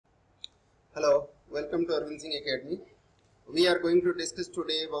Hello, welcome to Arbind Singh Academy. We are going to discuss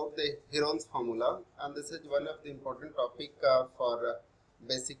today about the Heron's formula, and this is one of the important topic for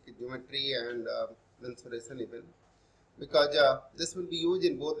basic geometry and mensuration even, because this will be used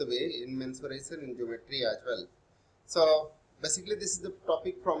in both the way, in mensuration and geometry as well. So basically this is the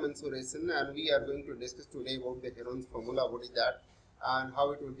topic from mensuration, and we are going to discuss today about the Heron's formula, what is that, and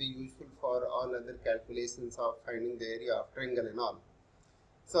how it will be useful for all other calculations of finding the area of triangle and all.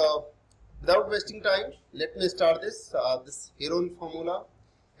 So without wasting time, let me start this Heron's formula.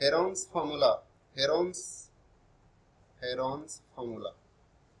 Heron's formula.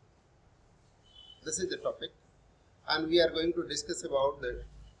 This is the topic, and we are going to discuss about the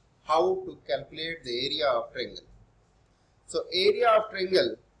how to calculate the area of triangle. So area of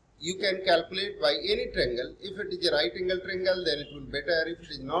triangle you can calculate by any triangle. If it is a right angle triangle, then it will be better. If it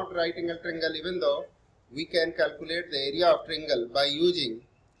is not right angle triangle, even though we can calculate the area of triangle by using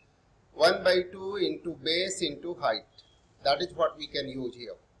 1 by 2 into base into height. That is what we can use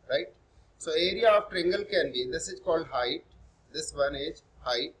here, right? So area of triangle can be, this is called height, this one is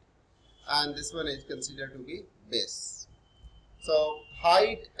height, and this one is considered to be base. So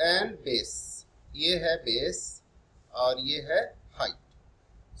height and base, ये है base और ये है height.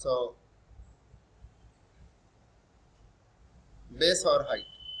 So base और height,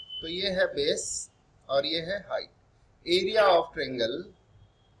 तो ये है base और ये है height. Area of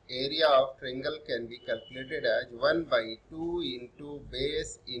triangle can be calculated as 1 by 2 into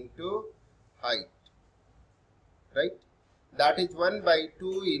base into height, right? That is 1 by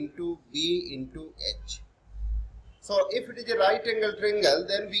 2 into b into h. So if it is a right angle triangle,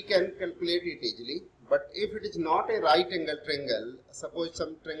 then we can calculate it easily. But if it is not a right angle triangle, suppose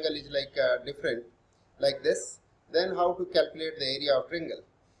some triangle is like different, like this, then how to calculate the area of triangle?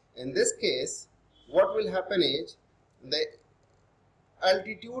 In this case, what will happen is the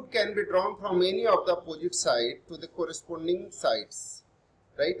altitude can be drawn from any of the opposite side to the corresponding sides,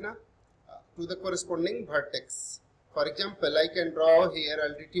 right now, to the corresponding vertex. For example, I can draw here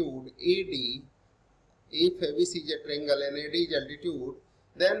altitude AD. If ABC is a triangle and AD is altitude,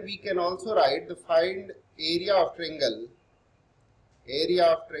 then we can also write the find area of triangle. Area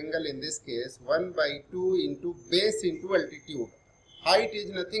of triangle in this case 1 by 2 into base into altitude. Height is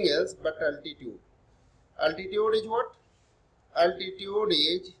nothing else but altitude. Altitude is what? Altitude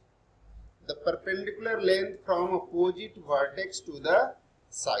is the perpendicular length from opposite vertex to the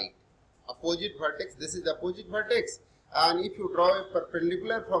side. Opposite vertex, this is the opposite vertex, and if you draw a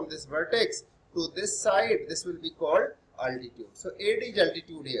perpendicular from this vertex to this side, this will be called altitude. So AD is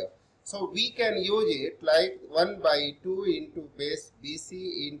altitude here. So we can use it like 1 by 2 into base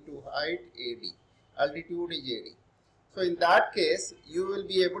BC into height AD. Altitude is AD. So in that case, you will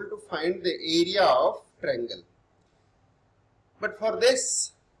be able to find the area of triangle. But for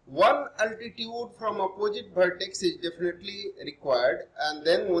this, one altitude from opposite vertex is definitely required, and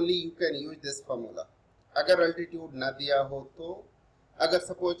then only you can use this formula. अगर altitude ना दिया हो तो, अगर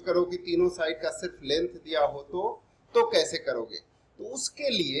suppose करो कि तीनों side का सिर्फ length दिया हो तो कैसे करोगे? तो उसके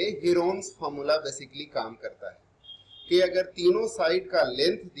लिए Heron's formula basically काम करता है कि अगर तीनों side का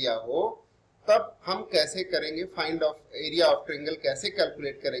length दिया हो, तब हम कैसे करेंगे find of area of triangle, कैसे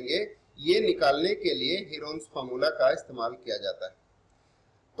calculate करेंगे, ये निकालने के लिए Heron's formula का इस्तेमाल किया जाता है.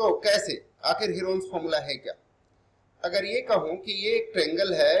 तो कैसे, आखिर Heron's formula है क्या? अगर ये कहूं कि ये एक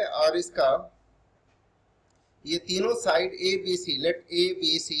ट्रायंगल है और इसका ये तीनों side ABC, let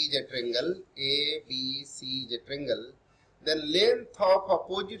ABC is a triangle, ABC is a triangle, then length of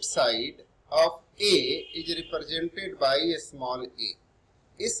opposite side of A is represented by a small a.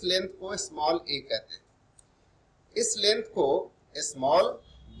 इस लेंथ को small a कहते हैं. इस लेंथ को small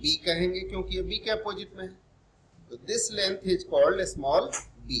b कहेंगे क्योंकि ये b के अपोजिट में है. तो this length is called small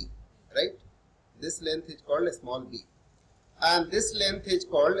b, right? This length is called small b, and this length is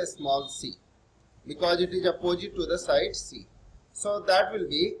called small c because it is opposite to the side c. So that will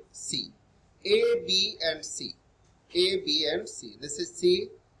be c. A, b and c. A, b and c. This is c,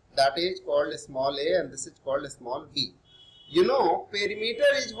 that is called small a, and this is called small b. You know,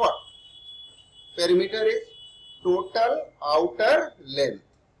 perimeter is what? Perimeter is total outer length.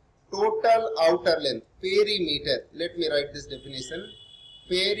 Total outer length, perimeter. Let me write this definition.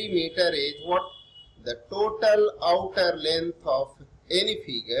 Perimeter is what? The total outer length of any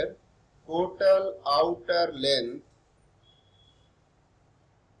figure. Total outer length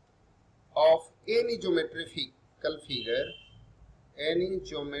of any geometrical figure. Any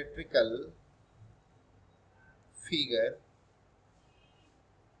geometrical figure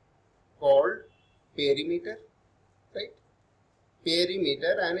called perimeter, right?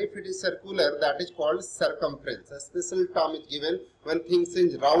 Perimeter, and if it is circular, that is called circumference. A special term is given when things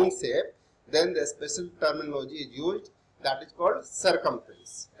in round shape, then the special terminology is used, that is called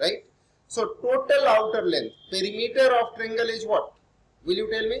circumference, right? So total outer length, perimeter of triangle is what? Will you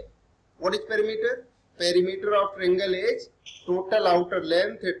tell me? What is perimeter? Perimeter of triangle is total outer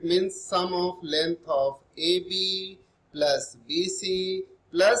length. It means sum of length of AB plus BC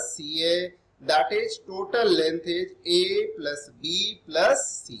plus CA. That is total length is A plus B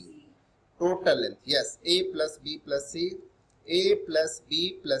plus C. Total length, yes, A plus B plus C, A plus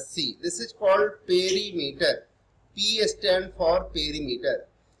B plus C. This is called perimeter. P stands for perimeter.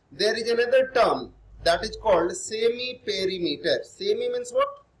 There is another term that is called semi-perimeter. Semi means what?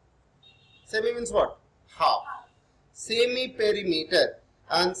 Semi means what? Half. Semi-perimeter.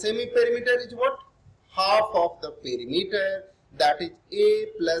 And semi-perimeter is what? Half of the perimeter. That is A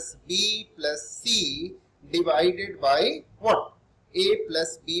plus B plus C divided by what? A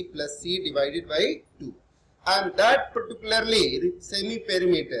plus B plus C divided by 2. And that particularly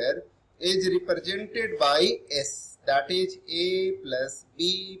semi-perimeter is represented by S. That is A plus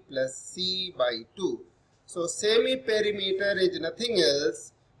B plus C by 2. So semi-perimeter is nothing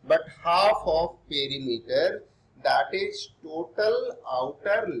else but half of perimeter, that is total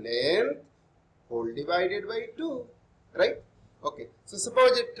outer length whole divided by 2, right? Okay, so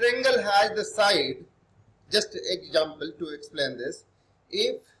suppose a triangle has the side, just example to explain this.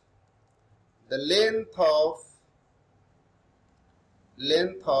 If the length of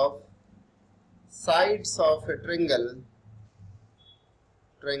sides of a triangle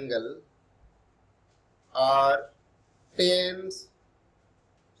are 10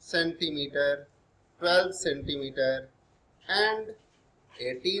 centimeter, 12 centimeter and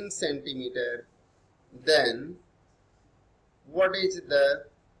 18 centimeter, then what is the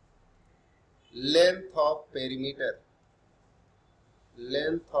length of perimeter?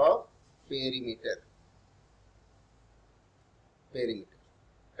 Length of perimeter,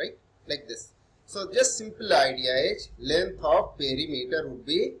 right? Like this. So just simple idea is length of perimeter would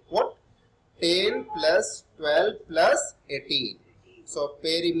be what? 10 plus 12 plus 18. So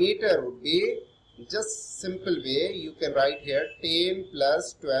perimeter would be, just simple way you can write here, 10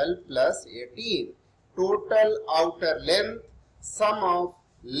 plus 12 plus 18. Total outer length, sum of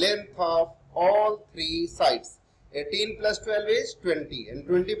length of all three sides. 18 plus 12 is 20 and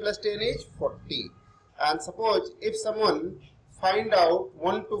 20 plus 10 is 40. And suppose if someone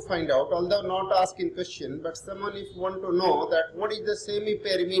want to find out, although not asking question, but someone if want to know that what is the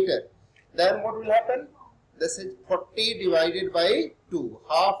semi-perimeter, then what will happen? This is 40 divided by 2.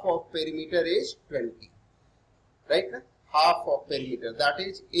 Half of perimeter is 20. Right? Half of perimeter. That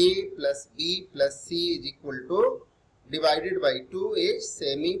is A plus B plus C is equal to, divided by 2 is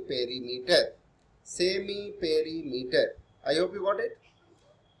semi-perimeter. Semi-perimeter. I hope you got it.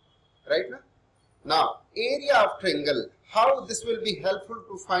 Right? Now, area of triangle. How this will be helpful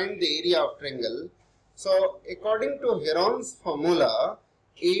to find the area of triangle? So, according to Heron's formula,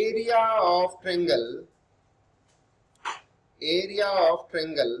 area of triangle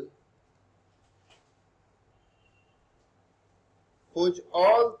whose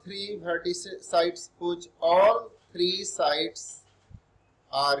all three vertices sides, whose all three sides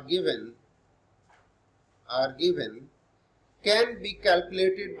are given can be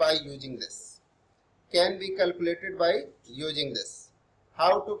calculated by using this. Can be calculated by using this.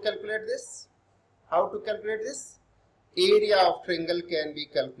 How to calculate this? How to calculate this? Area of triangle can be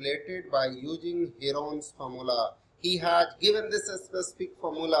calculated by using Heron's formula. He has given this a specific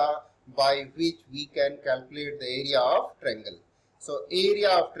formula by which we can calculate the area of triangle. So area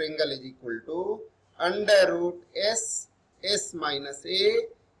of triangle is equal to under root S, S minus A,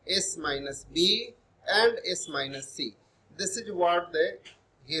 S minus B and S minus C. This is what the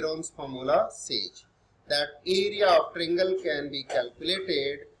Heron's formula says. That area of triangle can be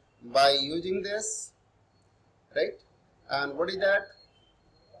calculated by using this, right? And what is that?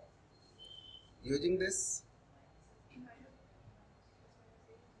 Using this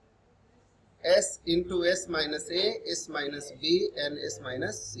S into S minus A, S minus B and S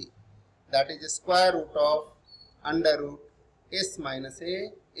minus C. That is the square root of under root S minus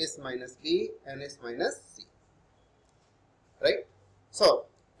A, S minus B and S minus C. Right? So,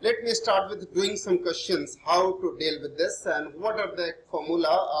 let me start with doing some questions how to deal with this and what are the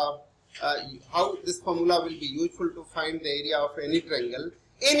formula of how this formula will be useful to find the area of any triangle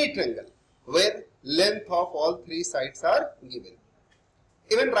where length of all three sides are given.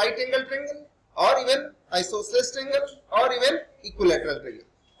 Even right angle triangle or even isosceles triangle or even equilateral triangle.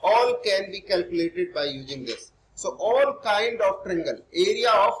 All can be calculated by using this. So all kind of triangle, area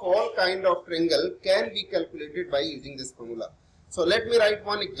of all kind of triangle can be calculated by using this formula. So let me write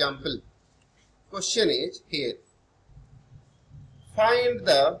one example. Question is here. Find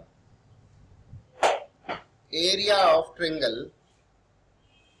the area of triangle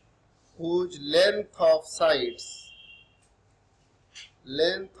whose length of sides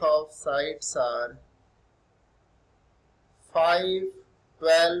are 5,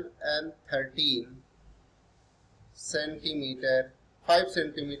 12 and 13 centimeter, 5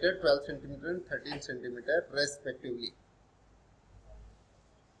 centimeter, 12 centimeter and 13 centimeter respectively.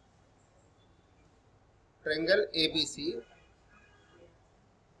 Triangle ABC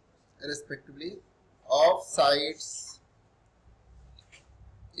respectively of sides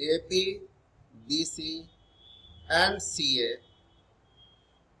AP, BC and CA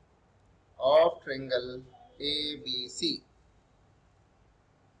of triangle ABC.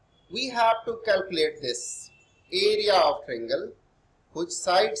 We have to calculate this area of triangle whose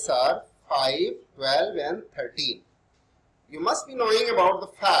sides are 5, 12 and 13. You must be knowing about the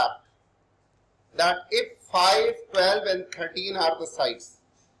fact that if 5, 12 and 13 are the sides,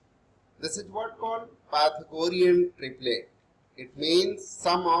 this is what called Pythagorean triplet. It means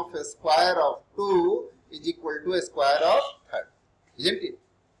sum of a square of 2 is equal to a square of 3rd. Isn't it?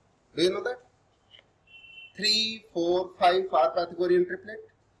 Do you know that? 3, 4, 5 are Pythagorean triplet.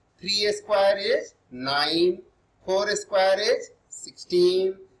 3 square is 9, 4 square is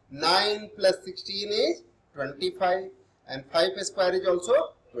 16, 9 plus 16 is 25 and 5 square is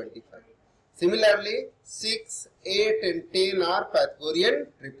also 25. Similarly, 6, 8 and 10 are Pythagorean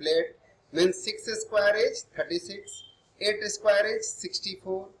triplet. Means 6 square is 36, 8 square is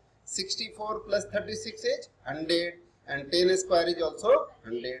 64, 64 plus 36 is 100 and 10 square is also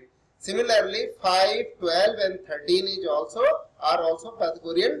 100. Similarly, 5, 12 and 13 are also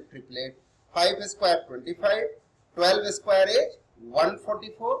Pythagorean triplet. 5 square 25, 12 square is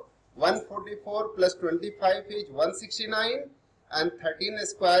 144, 144 plus 25 is 169 and 13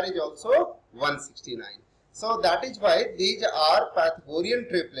 square is also 169. So that is why these are Pythagorean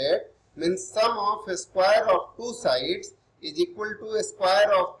triplet, means sum of a square of two sides is equal to a square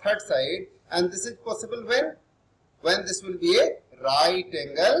of third side, and this is possible when this will be a right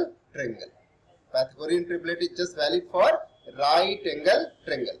angle triangle. Pythagorean triplet is just valid for right angle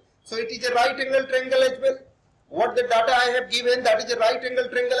triangle. So it is a right angle triangle as well. What the data I have given, that is a right angle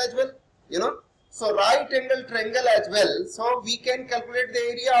triangle as well. You know. So right angle triangle as well. So we can calculate the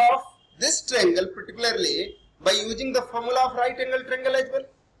area of this triangle particularly by using the formula of right angle triangle as well.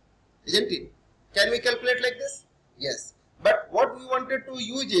 Isn't it? Can we calculate like this? Yes. But what we wanted to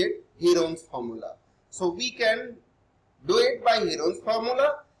use it, Heron's formula. So we can do it by Heron's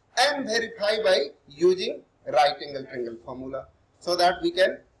formula and verify by using right angle triangle formula, so that we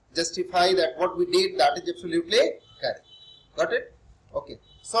can justify that what we did, that is absolutely correct. Got it? Okay.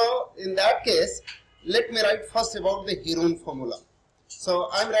 So in that case, let me write first about the Heron formula. So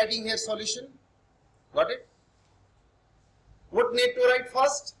I am writing here solution. Got it? What need to write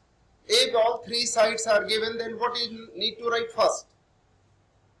first? If all three sides are given, then what is need to write first?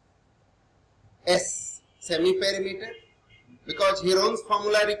 S, semi-perimeter. Because Heron's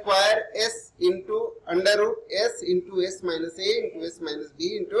formula require S into under root S into S minus A into S minus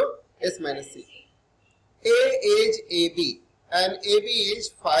B into S minus C. A is AB and AB is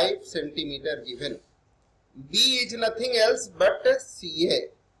 5 centimeter given. B is nothing else but CA.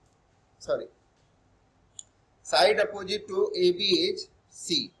 Sorry. Side opposite to AB is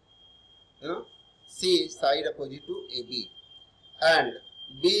C. You know, C is side opposite to AB and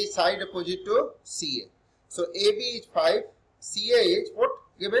B is side opposite to CA. So AB is 5. CA is what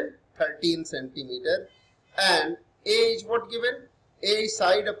given? 13 centimeter and A is what given? A is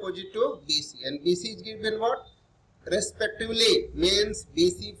side opposite to BC and BC is given what? Respectively, means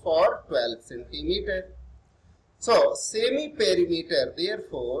BC for 12 centimeter. So semi-perimeter,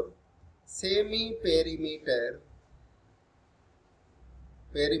 therefore semi-perimeter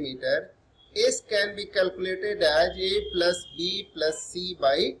S can be calculated as A plus B plus C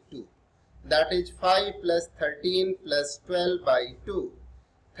by 2. That is 5 plus 13 plus 12 by 2.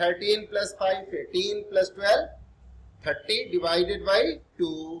 13 plus 5, 18 plus 12, 30 divided by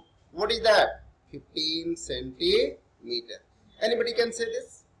 2. What is that? 15 centimeter. Anybody can say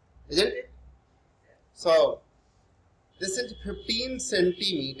this? Isn't it? So, this is 15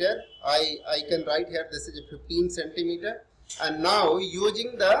 centimeter. I can write here this is a 15 centimeter. And now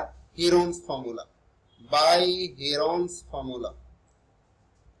using the Heron's formula. By Heron's formula,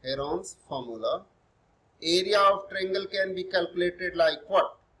 area of triangle can be calculated like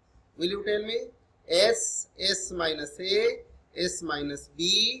what? Will you tell me? S, S minus A, S minus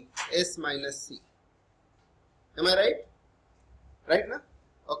B, S minus C. Am I right? Right now?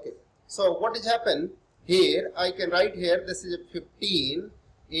 Okay. So what has happened? Here I can write here this is a 15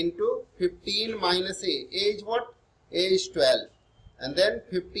 into 15 minus A. A is what? A is 12. And then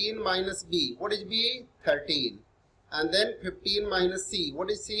 15 minus B. What is B? 13. And then 15 minus C. What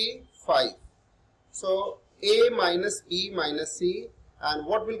is C? 5. So A minus B minus C. And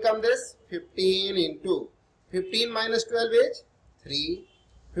what will come this? 15 into 15 minus 12 is 3.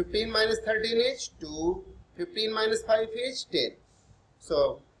 15 minus 13 is 2. 15 minus 5 is 10.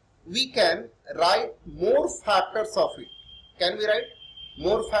 So we can write more factors of it. Can we write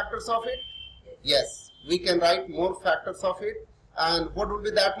more factors of it? Yes, we can write more factors of it. And what will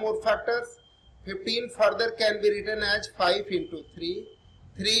be that more factors? 15 further can be written as 5 into 3.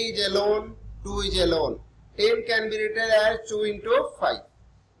 3 is alone, 2 is alone. 10 can be written as 2 into 5.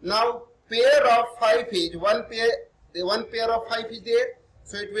 Now pair of 5 is one pair of 5 is there,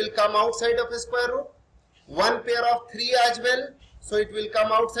 so it will come outside of a square root. One pair of 3 as well, so it will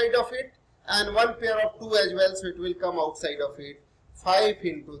come outside of it, and one pair of 2 as well, so it will come outside of it. 5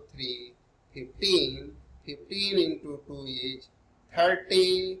 into 3, 15. 15 into 2 is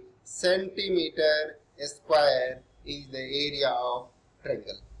 30 centimeter square is the area of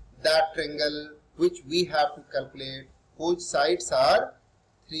triangle. That triangle which we have to calculate, whose sides are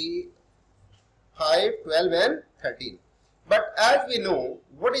 3, 5, 12 and 13. But as we know,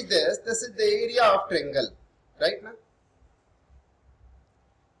 what is this? This is the area of triangle, right now?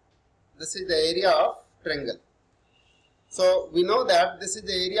 This is the area of triangle. So we know that this is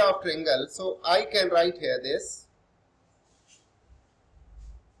the area of triangle. So I can write here this.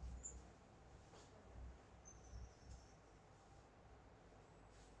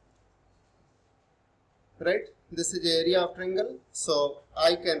 Right? This is the area of triangle. So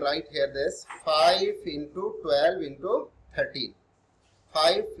I can write here this 5 into 12 into 13.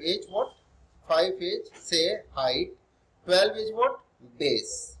 5 is what? 5 is say height. 12 is what?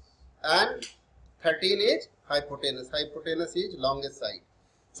 Base. And 13 is hypotenuse. Hypotenuse is longest side.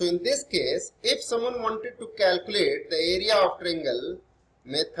 So in this case, if someone wanted to calculate the area of triangle,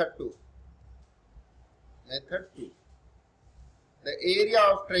 method 2. Method 2. The area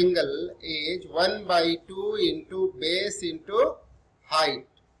of triangle is 1 by 2 into base into height.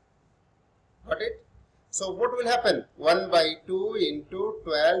 Got it? So what will happen? 1 by 2 into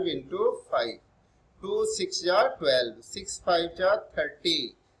 12 into 5. 2 6 are 12. 6 5 are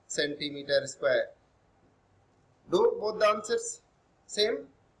 30 centimeter square. Do both the answers same?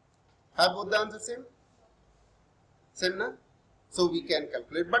 Have both the answers same? Same, na? So we can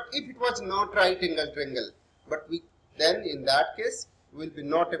calculate. But if it was not right angle triangle, but then in that case we will be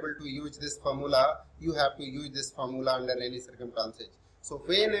not able to use this formula. You have to use this formula under any circumstances. So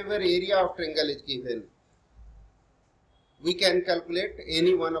whenever area of triangle is given, we can calculate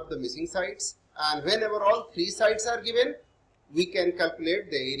any one of the missing sides, and whenever all 3 sides are given, we can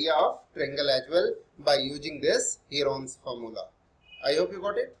calculate the area of triangle as well by using this Heron's formula. I hope you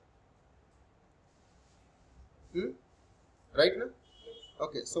got it. Right now?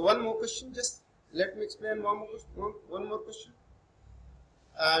 Okay, so one more question. Just let me explain one more question.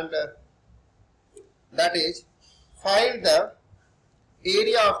 And that is, find the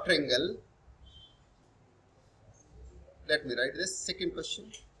area of triangle. Let me write this second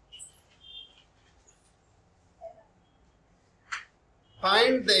question.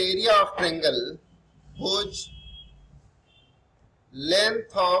 Find the area of triangle whose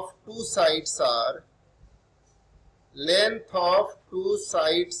length of two sides are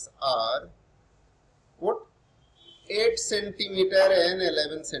what? 8 centimeter and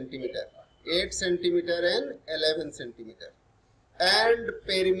 11 centimeter. 8 centimeter and 11 centimeter. And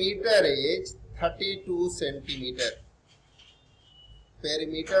perimeter is 32 centimeter.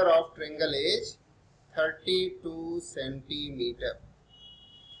 Perimeter of triangle is 32 centimeter.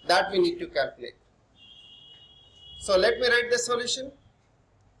 That we need to calculate. So let me write the solution.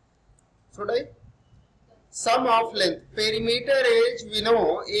 Should I? Sum of length. Perimeter is, we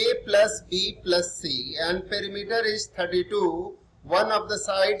know, A plus B plus C, and perimeter is 32. One of the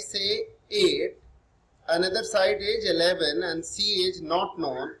sides say 8, another side is 11, and C is not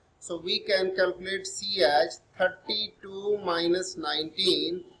known. So we can calculate C as 32 minus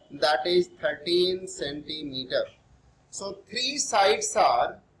 19, that is 13 centimeter. So 3 sides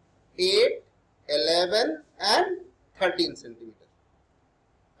are 8, 11 and 13 centimeter.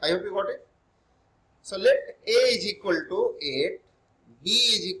 I hope you got it. So let A is equal to 8, B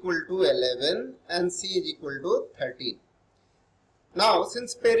is equal to 11 and C is equal to 13. Now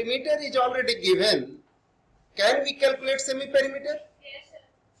since perimeter is already given, can we calculate semi-perimeter? Yes, sir.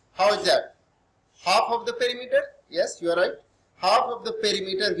 How is that? Half of the perimeter? Yes, you are right. Half of the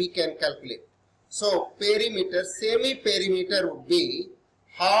perimeter we can calculate. So perimeter, semi-perimeter would be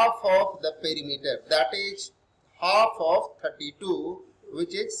half of the perimeter, that is half of 32,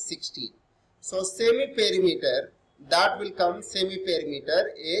 which is 16. So semi-perimeter that will come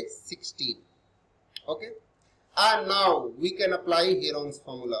semi-perimeter age 16. Okay. And now we can apply Heron's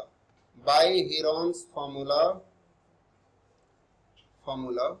formula. By Heron's formula,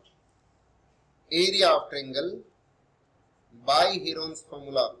 area of triangle, by Heron's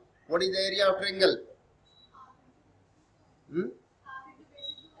formula. What is the area of triangle?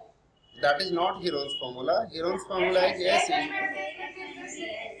 That is not Heron's formula. Heron's formula is S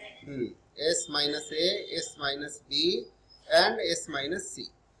into S minus A, S minus B and S minus C.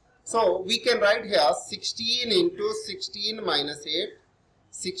 So we can write here 16 into 16 minus 8,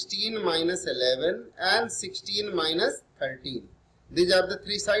 16 minus 11 and 16 minus 13. These are the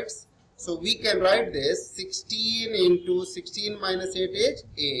three sides. So we can write this 16 into 16 minus 8 is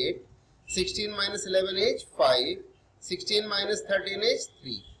 8, 16 minus 11 is 5, 16 minus 13 is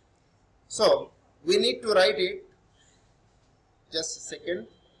 3. So we need to write it, just a second,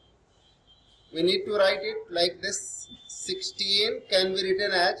 we need to write it like this. 16 can be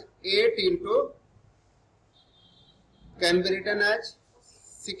written as 8 into, can be written as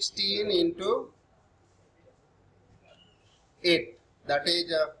 16 into 8, that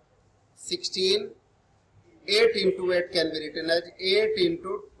is 16, 8 into 8 can be written as 8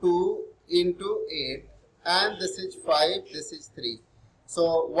 into 2 into 8 and this is 5, this is 3.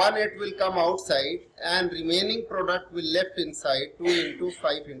 So 1 8 will come outside and remaining product will left inside 2 into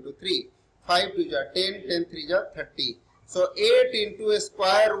 5 into 3. 5 2 are 10, 10 3 are 30. So 8 into a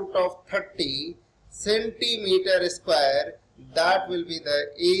square root of 30 centimeter square, that will be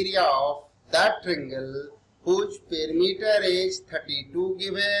the area of that triangle whose perimeter is 32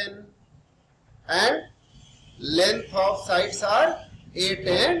 given and length of sides are 8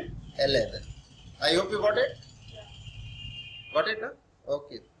 and 11. I hope you got it? Got it, no?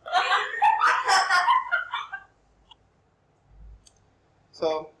 Okay.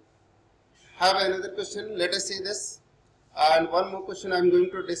 So, have another question. Let us see this. And one more question I am going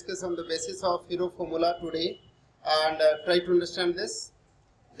to discuss on the basis of Heron formula today and try to understand this.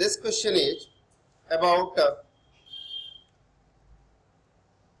 This question is about,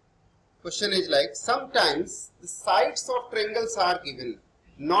 question is like, sometimes the sides of triangles are given,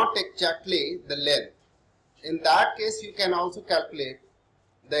 not exactly the length. In that case, you can also calculate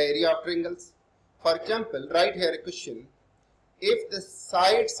the area of triangles. For example, write here a question. If the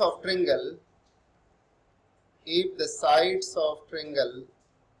sides of triangle,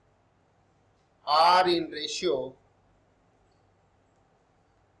 are in ratio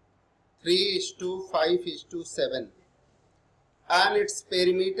 3:5:7 and its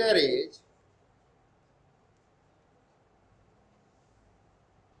perimeter is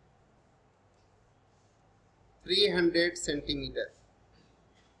 300 centimeter.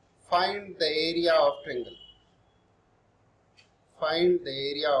 Find the area of triangle. Find the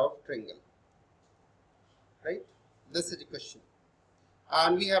area of triangle. Right? This is the question.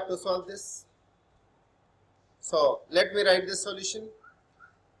 And we have to solve this. So, let me write the solution.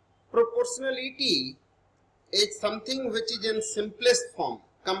 Proportionality is something which is in simplest form.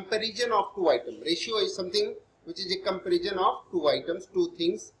 Comparison of two items. Ratio is something which is a comparison of two items, two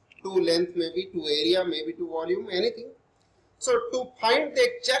things. To length, maybe to area, maybe to volume, anything. So to find the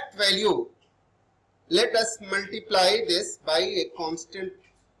exact value, let us multiply this by a constant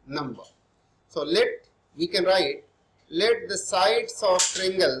number. So we can write, let the sides of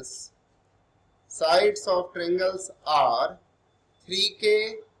triangles are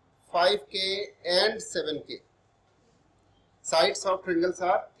 3K, 5K and 7K. Sides of triangles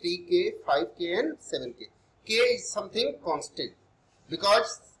are 3K, 5K and 7K. K is something constant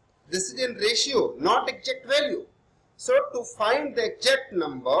because this is in ratio, not exact value. So to find the exact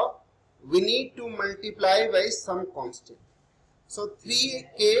number, we need to multiply by some constant. So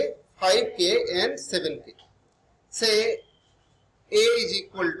 3K, 5K and 7K. Say A is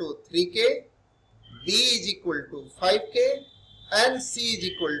equal to 3K, B is equal to 5K and C is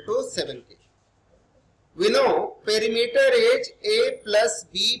equal to 7K. We know perimeter is A plus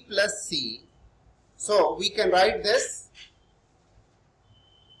B plus C. So we can write this.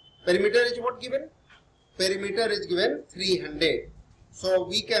 Perimeter is what given? Perimeter is given 300. So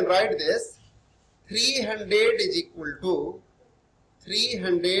we can write this 300 is equal to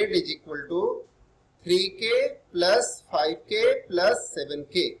 3K plus 5K plus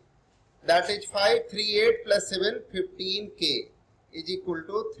 7K. That is 5, 3, 8 plus 7, 15K is equal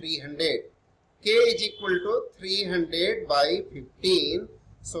to 300. K is equal to 300 by 15.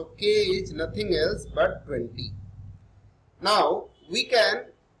 So K is nothing else but 20. Now we can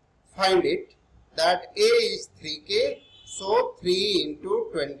find it that A is 3K, so 3 into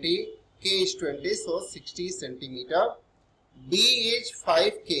 20, K is 20, so 60 centimeter. B is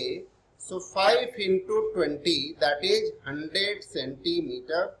 5K, So 5 into 20, that is 100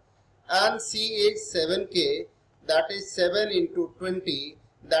 centimeter, and C is 7K, that is 7 into 20,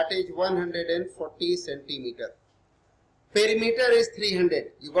 that is 140 centimeter. Perimeter is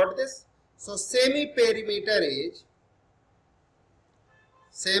 300. You got this? So semi-perimeter is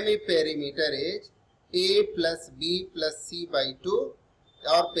A plus B plus C by 2,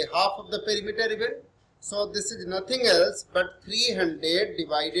 or half of the perimeter even. So this is nothing else but 300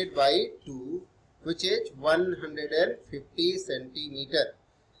 divided by 2, which is 150 centimeter.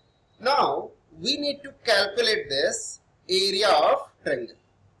 Now we need to calculate this area of triangle.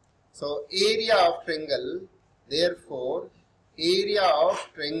 So area of triangle, therefore area of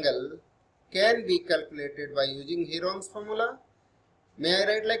triangle can be calculated by using Heron's formula. May I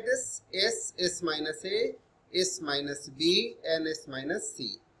write like this? S minus A, S minus B, and S minus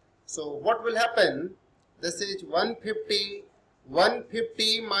C. So what will happen? This is 150,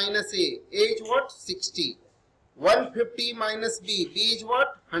 150 minus A is what? 60. 150 minus B, B is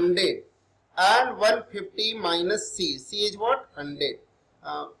what? 100. And 150 minus C, C is what? 100.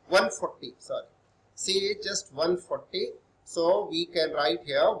 140, sorry. C is just 140. So we can write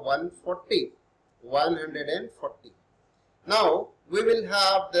here 140. 140. Now we will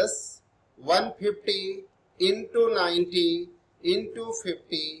have this 150 into 90 into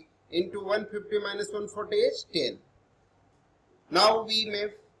 50 into 150 minus 140 is 10. Now we may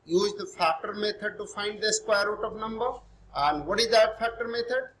use the factor method to find the square root of number. And what is that factor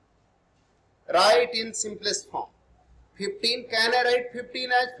method? Write in simplest form. 15, can I write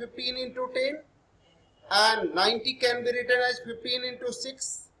 15 as 15 into 10? And 90 can be written as 15 into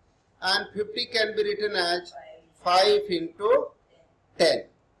 6. And 50 can be written as 5 into 10.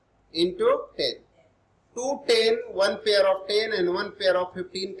 Into 10. 2 10, one pair of 10 and one pair of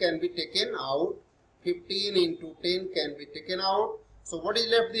 15 can be taken out. 15 into 10 can be taken out. So what is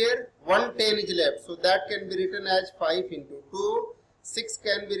left there? 110 is left. So that can be written as 5 into 2. 6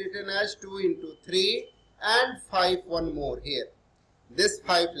 can be written as 2 into 3. And 5 one more here. This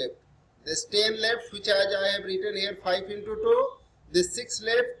 5 left. This 10 left, which as I have written here 5 into 2. This 6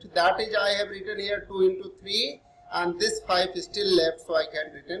 left, that is I have written here 2 into 3. And this 5 is still left, so I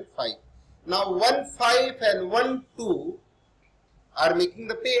can written 5. Now 1 5 and 1 2 are making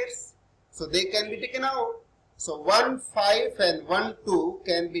the pairs, so they can be taken out. So 1 5 and 1 2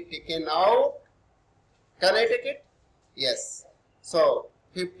 can be taken out. Can I take it? Yes. So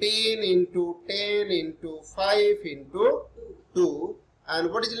 15 into 10 into 5 into 2, and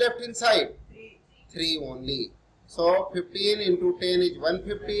what is left inside? 3 only. So 15 into 10 is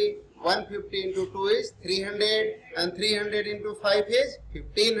 150. 150 into 2 is 300, and 300 into 5 is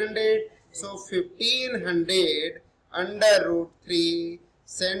 1500. So 1500 under root 3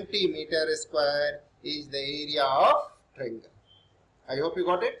 centimeter square is the area of triangle. I hope you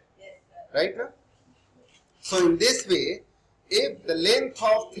got it. Yes, sir. Right now? So in this way, if the length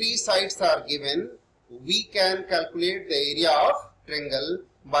of 3 sides are given, we can calculate the area of triangle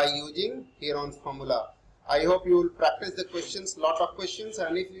by using Heron's formula. I hope you will practice the questions, lot of questions,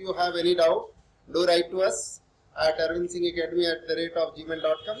 and if you have any doubt, do write to us at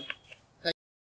arvindsingacademy@gmail.com.